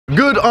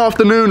Good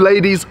afternoon,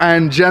 ladies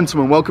and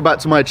gentlemen. Welcome back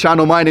to my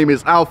channel. My name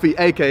is Alfie,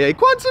 aka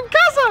Quantum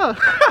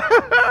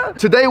Casa.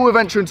 Today we're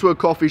venturing to a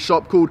coffee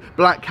shop called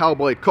Black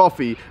Cowboy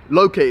Coffee,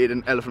 located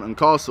in Elephant and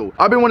Castle.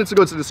 I've been wanting to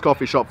go to this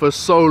coffee shop for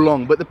so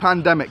long, but the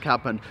pandemic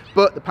happened.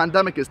 But the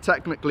pandemic is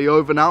technically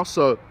over now,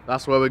 so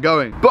that's where we're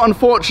going. But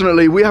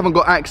unfortunately, we haven't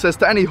got access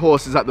to any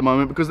horses at the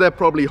moment because they're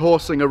probably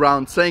horsing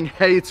around saying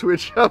hey to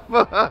each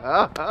other.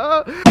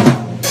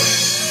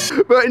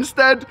 But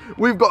instead,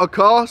 we've got a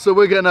car, so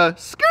we're gonna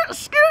skirt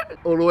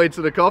all the way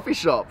to the coffee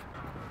shop.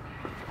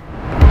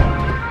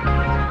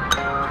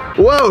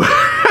 Whoa!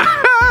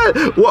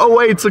 What a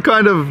way to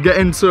kind of get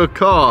into a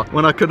car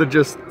when I could have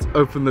just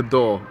opened the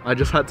door. I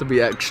just had to be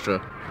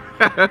extra.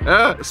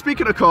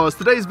 Speaking of cars,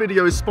 today's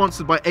video is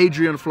sponsored by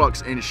Adrian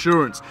Flux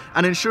Insurance,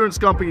 an insurance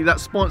company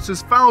that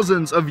sponsors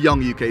thousands of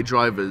young UK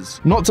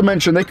drivers. Not to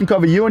mention, they can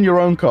cover you and your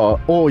own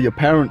car or your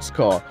parents'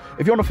 car.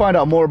 If you want to find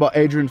out more about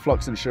Adrian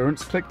Flux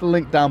Insurance, click the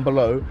link down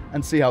below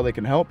and see how they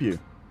can help you.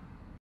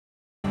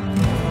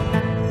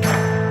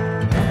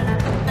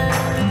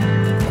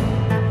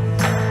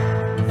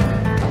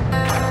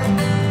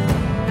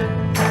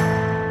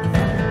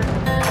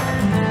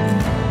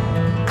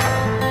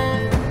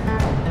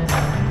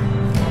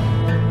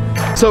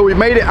 So we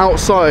made it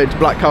outside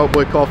Black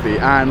Cowboy Coffee,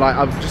 and like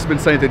I've just been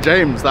saying to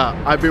James that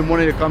I've been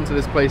wanting to come to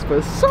this place for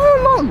so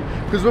long.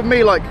 Because with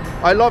me, like,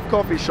 I love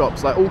coffee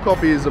shops, like all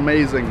coffee is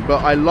amazing,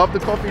 but I love the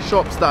coffee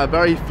shops that are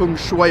very feng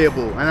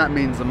shui-able, and that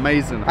means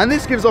amazing. And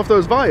this gives off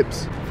those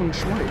vibes, feng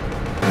shui.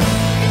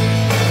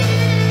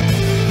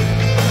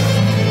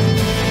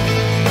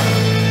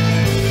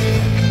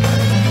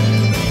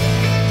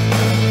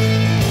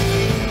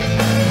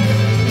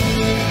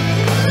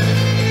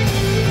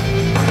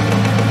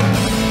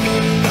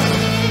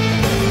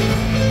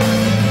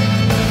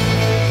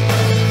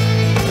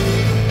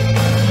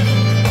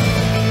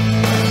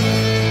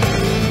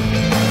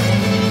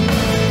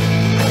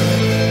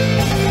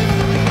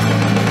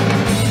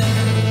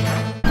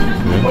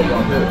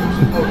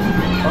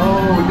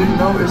 Oh, didn't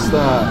notice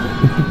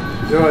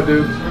that. You know what,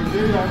 dude?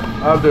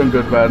 I'm doing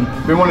good, man.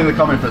 Been wanting to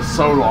come in for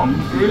so long.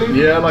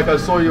 Really? Yeah, like I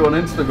saw you on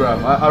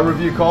Instagram. I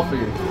review coffee.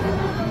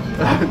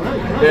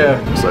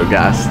 Yeah. So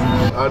gassed.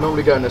 I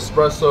normally get an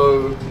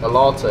espresso, a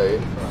latte,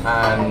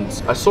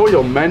 and I saw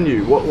your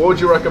menu. What would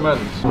you recommend?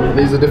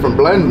 These are different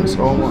blends.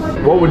 Oh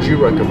my. What would you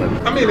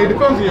recommend? I mean, it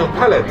depends on your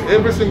palate.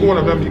 Every single one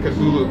of them you can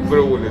do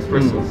very well with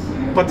espresso.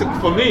 But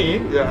for me,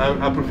 yeah,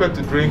 I prefer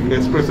to drink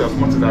espresso as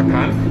much as I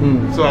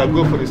can. So I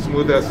go for the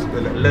smoothest,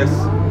 less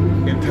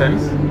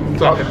intense.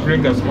 So I can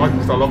drink as much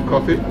because I love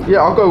coffee.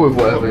 Yeah, I'll go with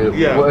whatever.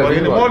 Yeah, whatever but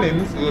in the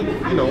mornings,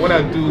 you know, when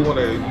I do want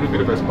a little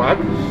bit of a spark,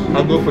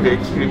 I'll go for the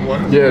extreme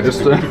one. Yeah,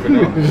 just to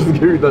just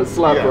give you that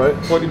slap, yeah.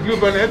 right? For the Blue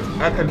Burnett,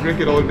 I can drink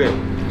it all day.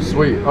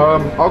 Sweet.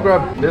 I'll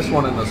grab this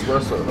one in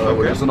espresso,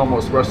 which is a normal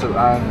espresso,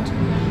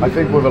 and I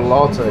think with a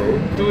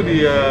latte. Do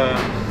the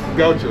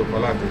Gaucho for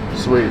latte.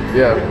 Sweet,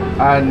 yeah.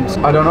 And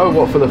I don't know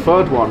what for the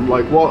third one.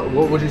 Like, what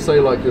would you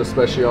say like your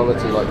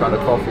speciality, like kind of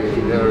coffee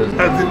there is?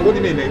 As in, what do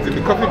you mean? Is it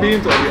the coffee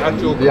beans or the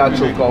actual? The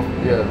actual coffee,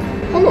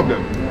 yeah. All of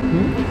them.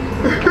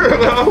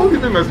 What do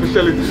you mean my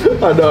specialty?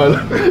 I know.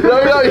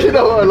 No, you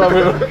know what I love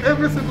it.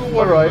 Every single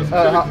one. All right.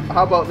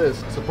 How about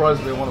this?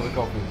 Surprisingly, one of the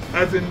coffees.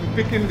 As in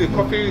picking the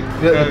coffee.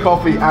 Yeah, the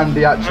coffee and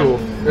the actual.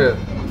 Yeah.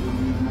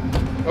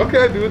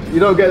 Okay, dude. You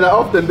don't get that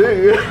often, do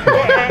you?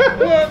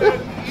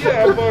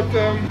 Yeah, but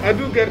I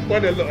do get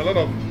quite a lot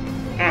of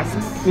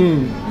asks.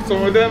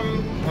 Some of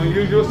them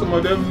unusual, some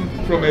of them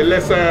from a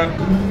lesser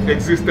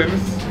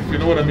existence, if you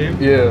know what I mean.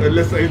 Yeah. A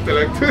lesser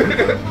intellect.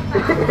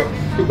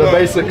 The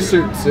basic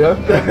suits, yeah?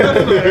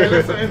 A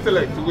lesser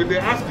intellect. When they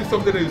ask you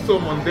something that is so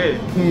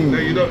mundane,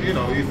 that you don't, you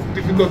know, it's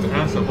difficult to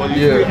answer, but you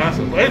still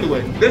answer. But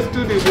anyway, let's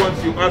do the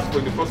ones you asked for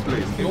in the first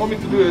place. You want me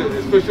to do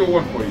a special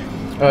one for you?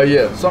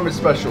 Yeah, something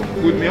special.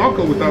 With milk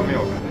or without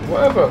milk?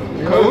 Whatever.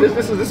 You know,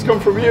 this come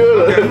from you.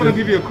 Okay, I'm gonna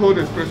give you a cold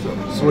espresso.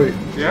 Sweet.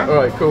 Yeah. All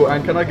right, cool.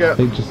 And can I get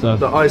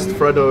the iced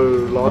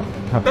Freddo latte?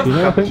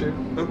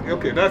 Cappuccino.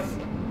 Okay, that's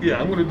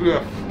I'm gonna do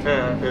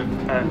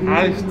an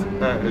iced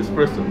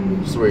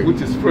espresso. Sweet.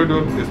 Which is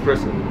Freddo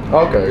espresso.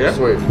 Okay. Yeah?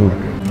 Sweet.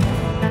 Okay.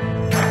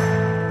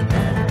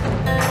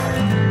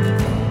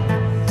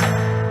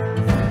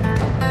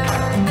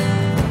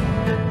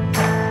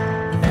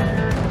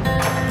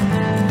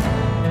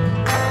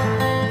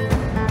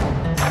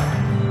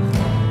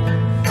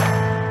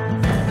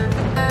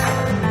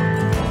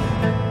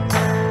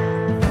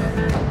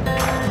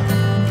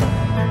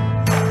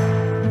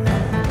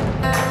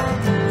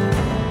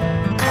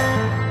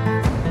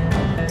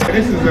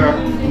 This is a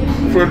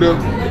Freddo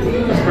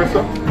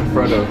espresso.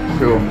 Freddo,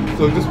 cool.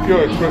 So just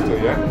pure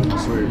espresso, yeah?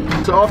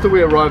 Sweet. So after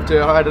we arrived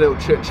here, I had a little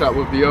chit chat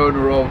with the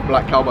owner of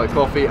Black Cowboy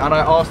Coffee, and I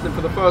asked him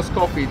for the first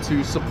coffee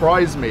to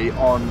surprise me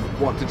on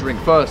what to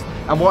drink first.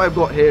 And what I've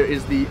got here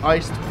is the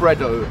iced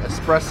Freddo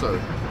espresso.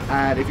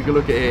 And if you can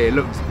look at it here, it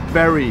looks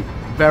very,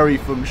 very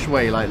feng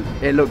shui. Like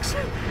it looks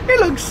It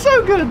looks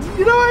so good,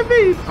 you know what I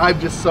mean? I'm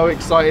just so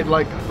excited,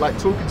 like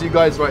talking to you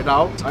guys right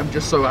now. I'm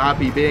just so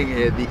happy being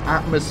here. The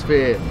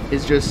atmosphere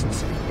is just,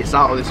 it's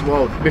out of this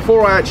world.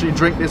 Before I actually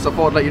drink this, I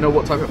thought I'd let you know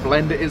what type of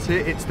blend it is here.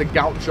 It's the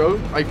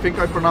Gaucho. I think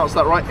I pronounced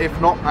that right. If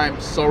not, I'm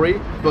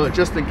sorry. But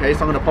just in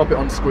case, I'm gonna pop it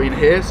on screen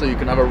here so you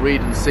can have a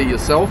read and see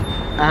yourself.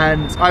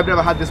 And I've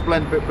never had this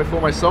blend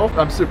before myself.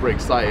 I'm super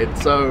excited.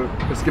 So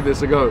let's give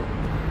this a go.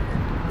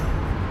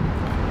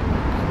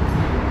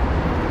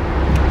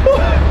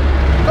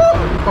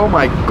 Oh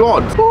my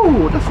god.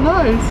 Oh, that's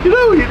nice. You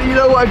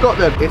know what I got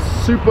there? It's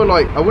super,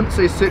 like, I wouldn't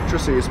say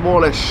citrusy, it's more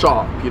or less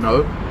sharp, you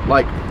know?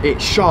 Like,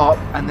 it's sharp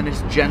and then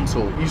it's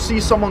gentle. You see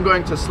someone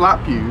going to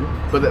slap you,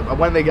 but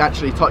when they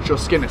actually touch your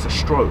skin, it's a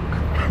stroke.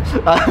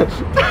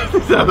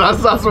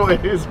 That's what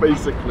it is,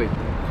 basically.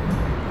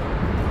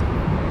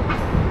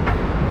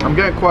 I'm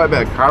getting quite a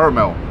bit of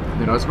caramel.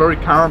 You know, it's very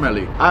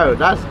caramelly. Oh,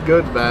 that's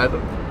good, man.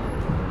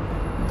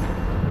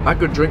 I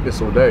could drink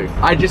this all day.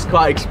 I just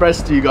can't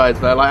express to you guys,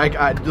 man. Like,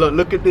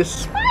 look at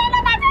this.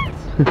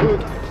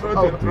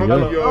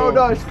 Oh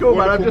no, it's cool,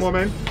 man. I'm just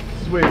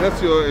sweet.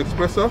 That's your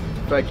espresso.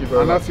 Thank you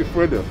very much. And that's your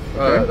Fredo.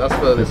 Okay? That's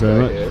for this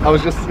guy here. I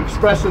was just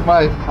expressing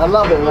my. I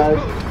love it, man.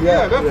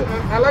 Yeah,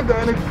 I like the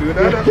energy, dude.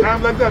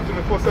 I'm like that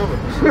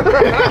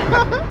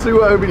 24/7.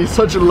 Too, he's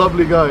such a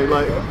lovely guy.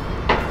 Like,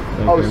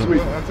 oh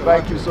sweet.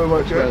 Thank you so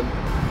much, man.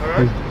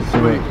 Alright.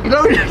 Sweet. You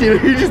know,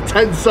 you just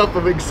tense up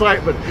of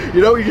excitement.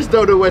 You know, you just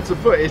don't know where to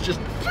put it. It's just,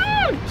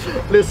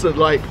 listen,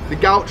 like the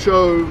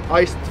Gaucho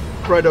iced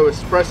Fredo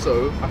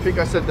espresso. I think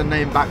I said the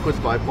name backwards,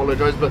 but I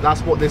apologize. But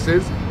that's what this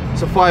is.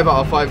 It's a 5 out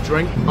of 5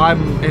 drink.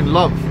 I'm in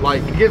love.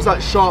 Like, it gives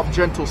that sharp,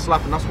 gentle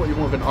slap, and that's what you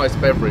want with an iced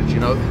beverage.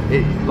 You know,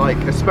 it, like,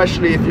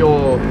 especially if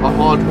you're a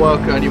hard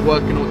worker and you're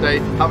working all day,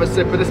 have a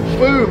sip of this,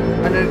 boom,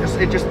 and then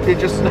it just it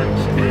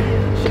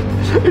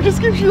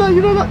just gives you that,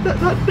 you know,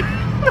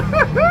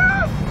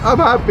 that. I'm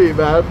happy,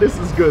 man. This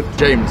is good.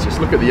 James, just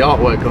look at the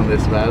artwork on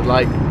this, man.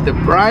 Like, the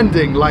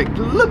branding, like,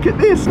 look at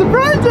this, the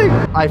branding.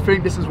 I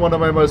think this is one of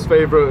my most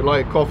favorite,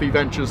 like, coffee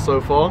ventures so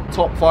far.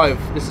 Top 5.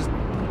 This is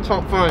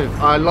top 5.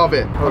 I love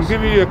it. I'm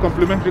giving you a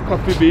complimentary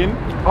coffee bean.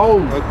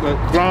 Oh.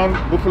 A ground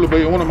buffalo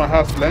bay, one of my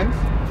house blends.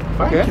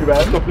 Thank you,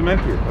 man. It's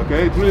complimentary,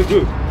 okay? It's really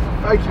good.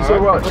 Thank you so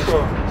much.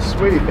 No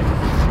sweet.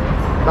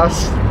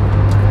 That's...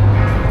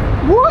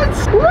 What?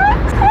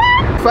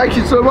 Thank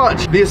you so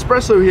much. The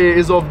espresso here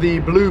is of the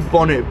blue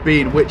bonnet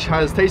bean, which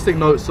has tasting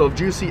notes of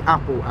juicy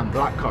apple and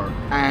blackcurrant.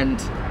 And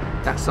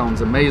that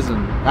sounds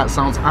amazing. That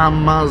sounds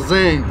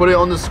amazing. Put it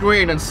on the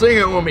screen and sing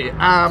it with me.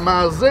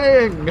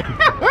 Amazing.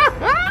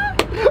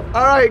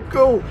 All right,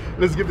 cool.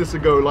 Let's give this a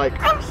go. Like,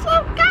 I'm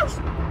so gassed.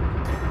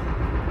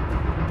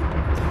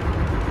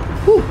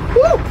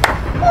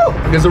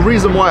 There's a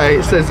reason why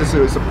it says this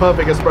is a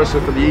perfect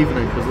espresso for the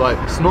evening, because like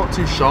it's not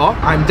too sharp.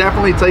 I'm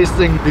definitely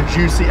tasting the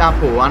juicy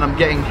apple and I'm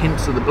getting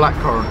hints of the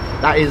blackcurrant.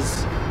 That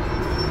is,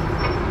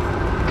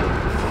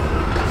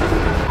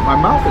 my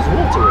mouth is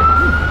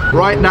watering.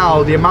 Right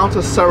now, the amount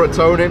of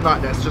serotonin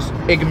that's just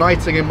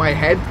igniting in my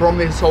head from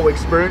this whole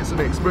experience, and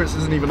the experience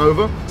isn't even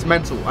over. It's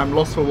mental. I'm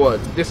lost for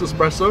words. This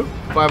espresso,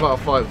 5 out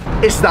of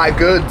 5. It's that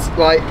good.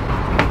 Like,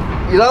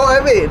 you know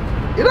what I mean?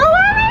 You know what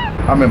I mean?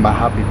 I'm in my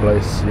happy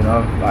place, you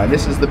know. And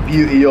this is the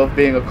beauty of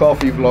being a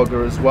coffee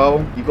vlogger as well.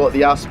 You got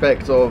the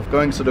aspect of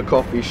going to the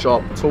coffee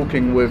shop,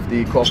 talking with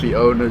the coffee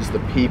owners, the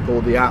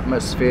people, the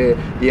atmosphere,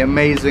 the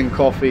amazing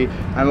coffee,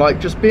 and like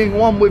just being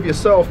one with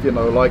yourself, you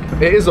know. Like,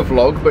 it is a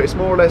vlog, but it's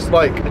more or less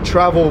like a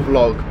travel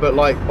vlog, but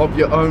like of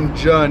your own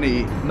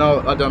journey.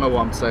 No, I don't know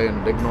what I'm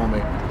saying, ignore me.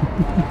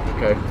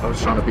 Okay, I was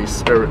trying to be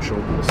spiritual.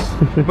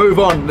 Let's move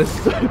on.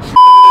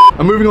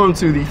 I'm moving on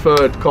to the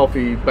third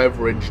coffee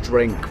beverage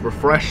drink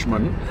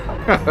refreshment.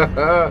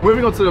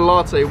 Moving on to the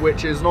latte,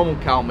 which is normal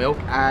cow milk,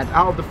 and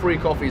out of the 3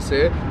 coffees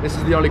here, this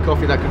is the only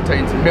coffee that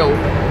contains milk,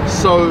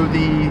 so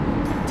the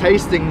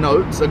tasting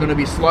notes are going to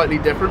be slightly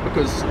different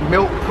because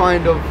milk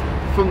kind of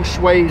feng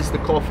shuis the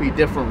coffee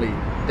differently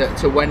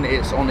to when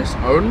it's on its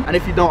own. And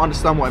if you don't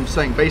understand what I'm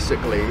saying,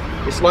 basically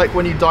it's like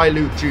when you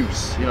dilute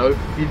juice, you know,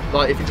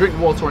 if you drink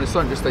water on its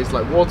own, it just tastes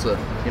like water,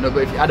 you know,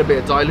 but if you add a bit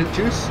of dilute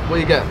juice, what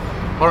do you get?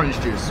 Orange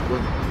juice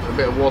with a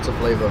bit of water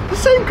flavor. The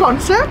same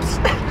concepts.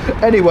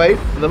 Anyway,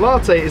 the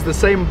latte is the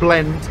same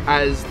blend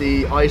as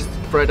the iced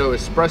Fredo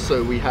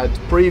espresso we had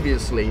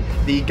previously,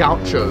 the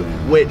Gaucho,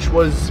 which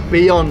was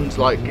beyond,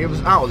 like, it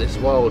was out of this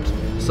world.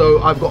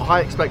 So I've got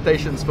high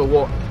expectations for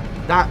what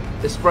that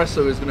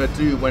espresso is going to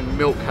do when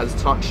milk has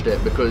touched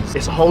it, because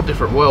it's a whole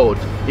different world.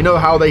 You know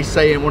how they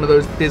say in one of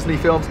those Disney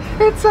films,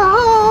 it's a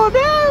whole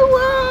new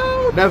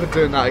world. Never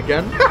doing that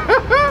again.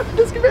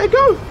 Let's give it a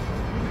go.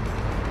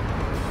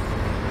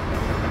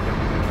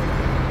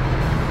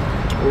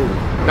 Ooh,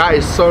 that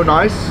is so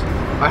nice.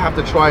 I have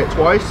to try it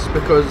twice,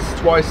 because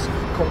twice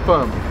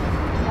confirmed.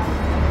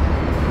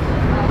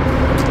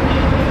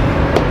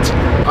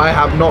 I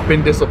have not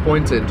been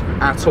disappointed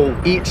at all.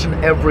 Each and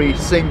every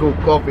single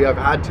coffee I've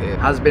had here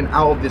has been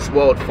out of this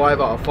world. 5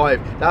 out of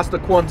 5. That's the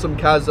Quantum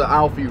Casa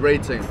Alfie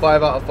rating.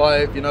 5 out of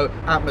 5, you know,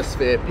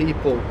 atmosphere,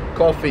 people,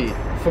 coffee,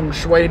 feng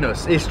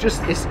shui-ness. It's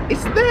just,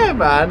 it's there,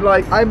 man.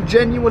 Like, I'm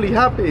genuinely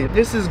happy.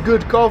 This is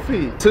good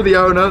coffee. To the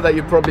owner that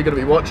you're probably going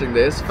to be watching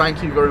this,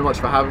 thank you very much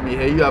for having me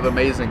here. You have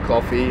amazing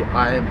coffee.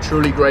 I am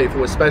truly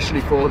grateful,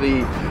 especially for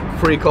the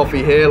free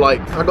coffee here.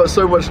 Like, I got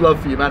so much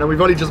love for you, man, and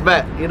we've only just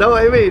met, you know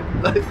what I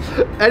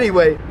mean?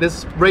 Anyway,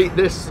 let's rate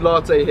this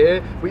latte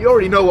here. We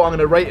already know what I'm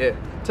gonna rate it.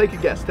 Take a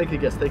guess, take a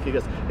guess, take a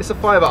guess. It's a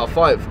 5 out of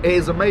 5. It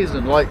is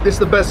amazing. Like, this is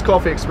the best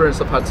coffee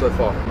experience I've had so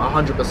far,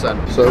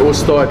 100%. So it all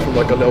started from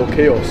like a little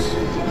kiosk.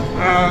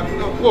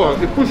 Well,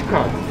 the push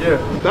cart. Yeah.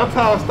 That's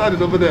how I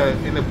started over there,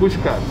 in a push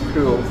cart.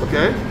 Cool.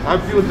 Okay, I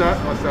built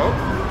that myself.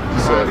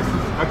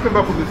 I came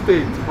back from the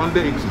States under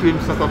extreme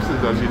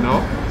circumstances, as you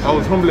know. I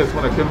was homeless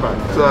when I came back.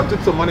 So I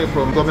took some money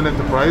from government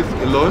enterprise,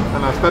 a loan,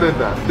 and I started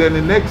that. Then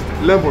the next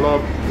level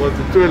up was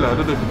the trailer. I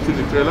don't know if you've seen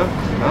the trailer.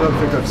 I don't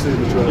think I've seen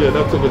the trailer. Yeah,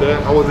 that's over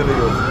there. I was in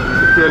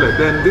the trailer.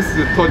 Then this is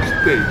the third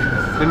stage.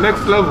 The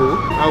next level,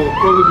 I will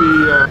probably be,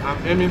 I'm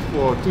aiming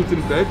for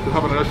Tutenberg, to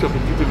have another shop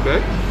in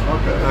Tutenberg.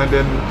 Okay. And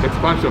then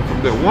expansion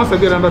from there. Once I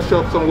get another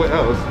shop somewhere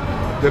else,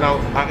 then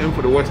I aim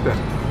for the West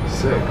End.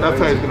 Sick. That's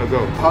how it's gonna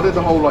go. How did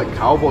the whole like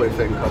cowboy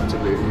thing come to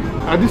be?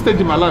 At this stage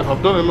in my life,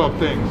 I've done a lot of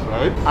things,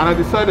 right? And I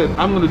decided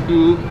I'm gonna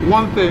do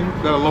one thing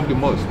that I love the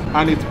most,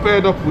 and it's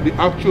paired up with the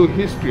actual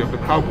history of the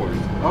cowboys.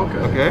 Okay.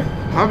 Okay.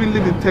 Having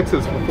lived in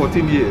Texas for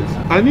 14 years,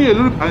 I knew a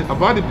little bit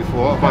about it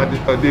before, about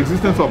the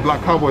existence of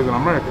black cowboys in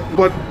America.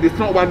 But it's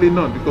not widely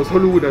known because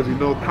Hollywood, as you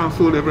know,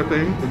 cancelled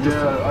everything. It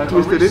just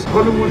twisted it.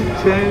 Hollywood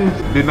changed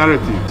the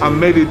narrative and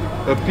made it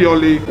a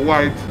purely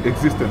white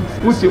existence,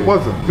 which it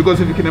wasn't.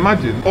 Because if you can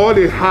imagine, all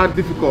the hard,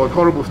 difficult,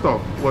 horrible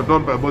stuff was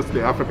done by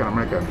mostly African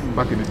Americans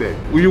back in the day.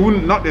 You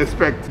would not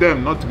expect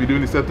them not to be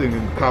doing the same thing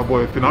in the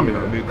cowboy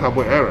phenomenon, the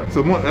cowboy era.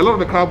 So a lot of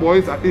the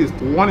cowboys, at least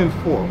 1 in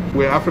 4,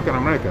 were African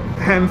American.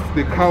 Hence,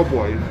 the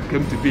cowboy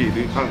came to be,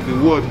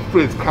 the word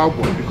phrase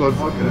cowboy, because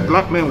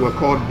black men were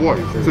called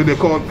boys, so they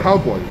called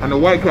cowboy, and the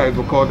white guys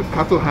were called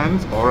cattle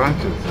hands or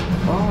ranchers.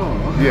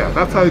 Oh, okay. Yeah,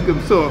 that's how it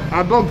came. So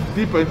I dug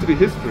deeper into the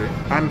history,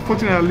 and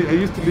fortunately I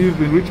used to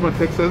live in Richmond,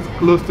 Texas,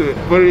 close to a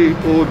very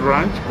old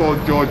ranch called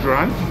George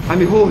Ranch,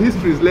 and the whole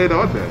history is laid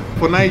out there.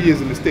 For 9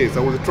 years in the States, I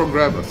was a truck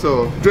driver,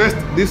 so dressed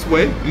this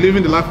way,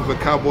 living the life of a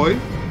cowboy,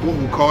 what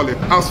we call it,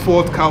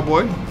 asphalt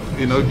cowboy.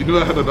 You know, you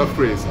never heard of that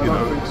phrase, you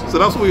know. So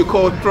that's what you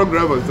call truck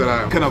drivers that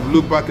are kind of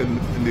look back in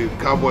the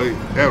cowboy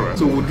era.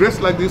 So we dress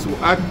like this, we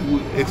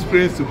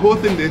experience the whole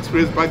thing they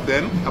experienced back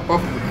then,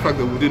 apart from the fact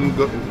that we didn't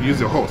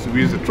use a horse, we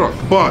used a truck.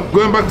 But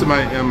going back to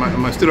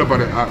my story about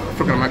the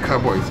African American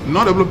cowboys,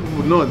 not a lot of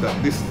people know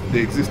that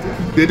they existed.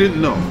 They didn't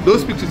know.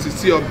 Those pictures you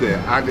see up there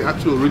are the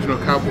actual original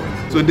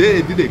cowboys. So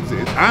they did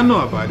exist. I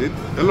know about it,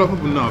 a lot of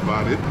people know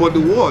about it, but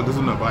the world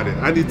doesn't know about it.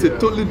 And it's a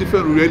totally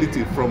different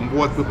reality from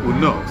what people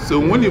know. So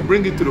when you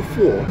bring it to the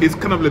fore, it's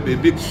kind of like a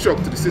big shock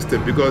to the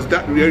system because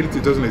that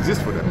reality doesn't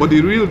exist for them. But the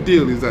real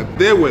deal is that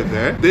they were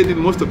there, they did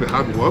most of the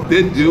hard work,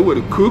 they deal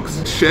with the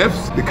cooks,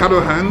 chefs, the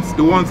cattle hands,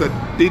 the ones that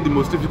did the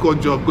most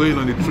difficult job going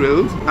on the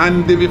trails,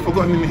 and they've been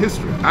forgotten in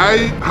history. I,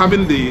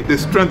 having the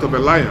strength of a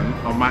lion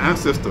of my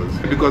ancestors,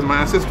 because my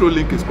ancestral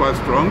link is quite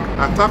strong,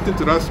 I tapped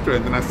into that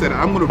strength and I said,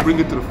 I'm going to bring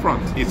it to the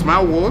front. It's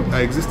my world,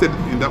 I existed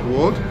in that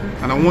world,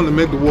 and I want to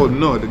make the world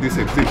know that this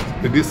exists,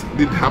 that this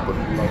did happen.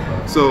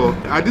 So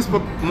at this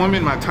moment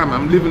in my time,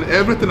 I'm living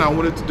everything I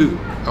wanted to do.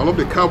 I love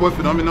the cowboy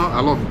phenomenon, I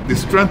love the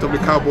strength of the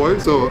cowboy,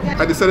 so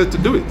I decided to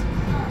do it.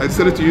 I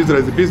decided to use it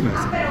as a business.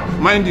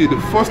 Mind you,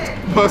 the first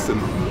person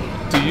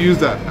to use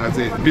that as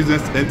a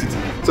business entity.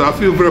 So I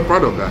feel very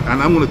proud of that,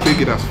 and I'm going to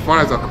take it as far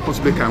as I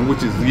possibly can,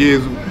 which is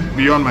years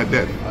beyond my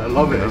death. I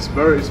love it. It's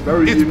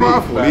very unique,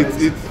 powerful.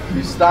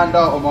 You stand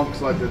out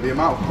amongst like the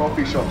amount of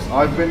coffee shops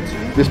I've been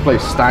to. This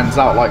place stands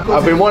out. Like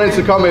I've been wanting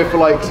to come here for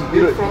like.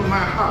 It's from my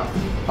heart.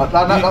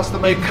 That's the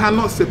main. You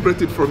cannot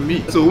separate it from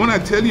me. So when I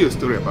tell you a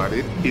story about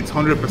it, it's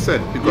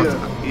 100% because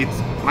it's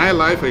my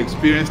life. I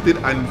experienced it,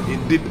 and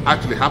it did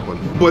actually happen.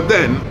 But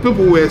then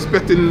people were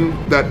expecting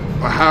that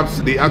perhaps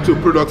the actual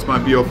products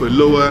might be of a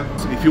lower.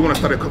 So if you want to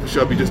start a coffee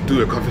shop, you just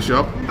do a coffee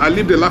shop. I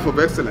lived a life of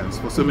excellence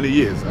for so many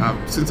years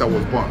since I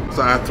was born.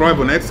 So I thrive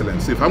on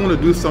excellence. If I'm going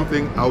to do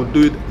something, I'll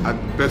do it at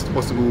the best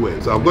possible way.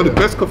 So I've got the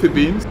best coffee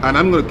beans, and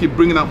I'm going to keep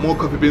bringing out more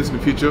coffee beans in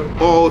the future.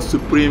 All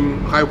supreme,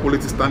 high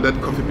quality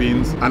standard coffee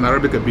beans and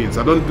Arabica beans.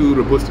 I don't do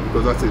Robusta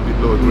because that's a bit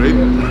lower grade.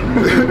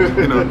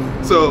 You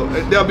know, so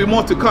there'll be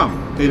more to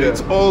come.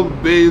 It's all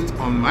based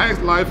on my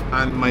life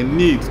and my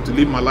need to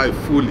live my life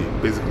fully,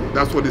 basically.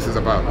 That's what this is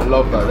about. I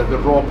love that, the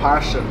raw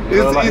passion.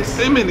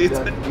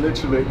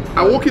 Literally.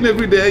 I walk in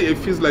every day, it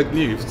feels like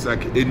new. It's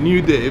like a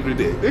new day every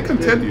day. They can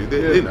tell you,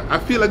 you know, I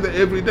feel like that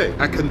every day.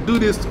 I can do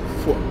this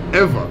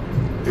forever,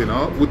 you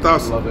know,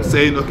 without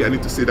saying, okay, I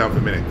need to sit down for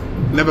a minute.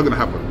 Never gonna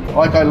happen.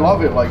 Like I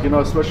love it, like, you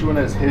know, especially when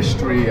there's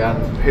history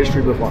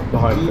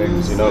behind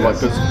things, you know, like,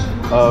 because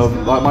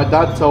like my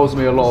dad tells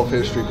me a lot of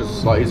history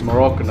because like he's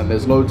Moroccan, and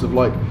there's loads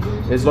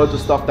of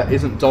stuff that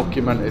isn't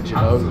documented, you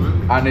know.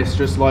 Absolutely. And it's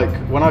just like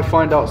when I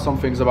find out some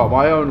things about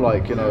my own,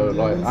 like, you know,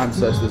 like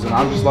ancestors, and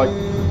I'm just like,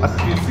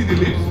 you see the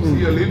lips, you see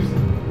your lips.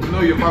 you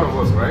know you're part of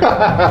us,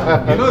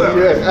 right? You know that,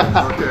 yeah.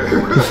 right?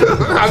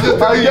 Okay. I'm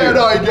just I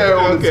get it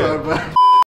all the okay. time, man.